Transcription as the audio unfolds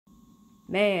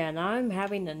Man, I'm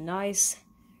having a nice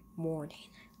morning.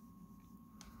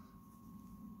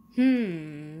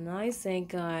 I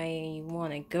think I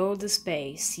want to go to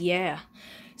space. Yeah.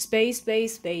 Space.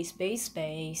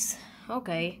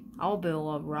 Okay, I'll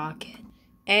build a rocket.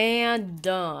 And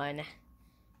done.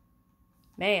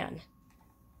 Man.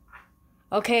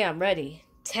 Okay, I'm ready.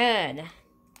 10,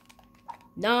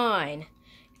 9,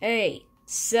 8,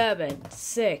 7,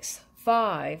 6,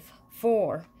 5,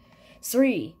 4,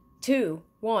 3, 2,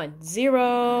 1,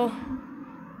 0.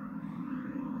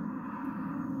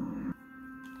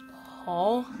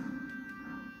 Oh.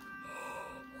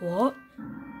 What?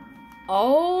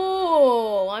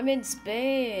 Oh, I'm in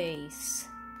space.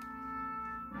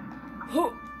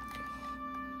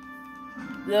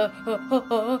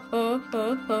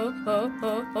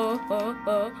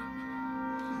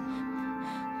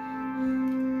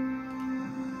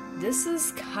 This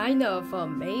is kind of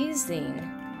amazing.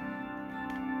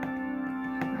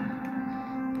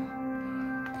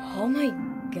 Oh my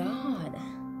god.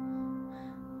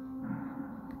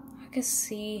 I can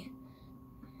see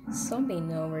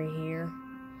something over here.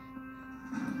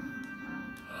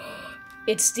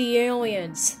 It's the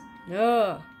aliens.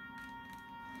 Ugh.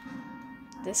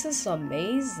 This is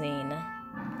amazing.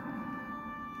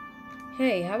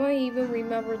 Hey, have I even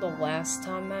remembered the last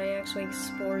time I actually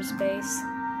explored space?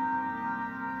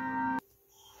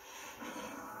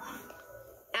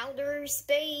 Outer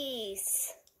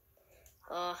space.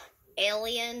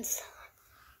 Aliens.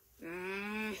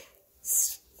 I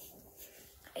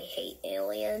hate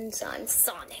aliens. I'm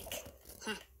Sonic.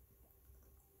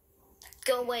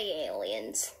 Go away,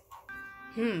 aliens.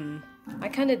 I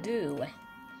kinda do.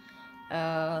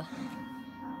 I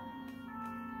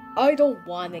don't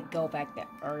want to go back to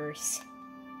Earth.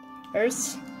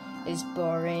 Earth is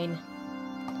boring.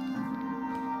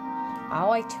 I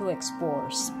like to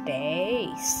explore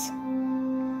space.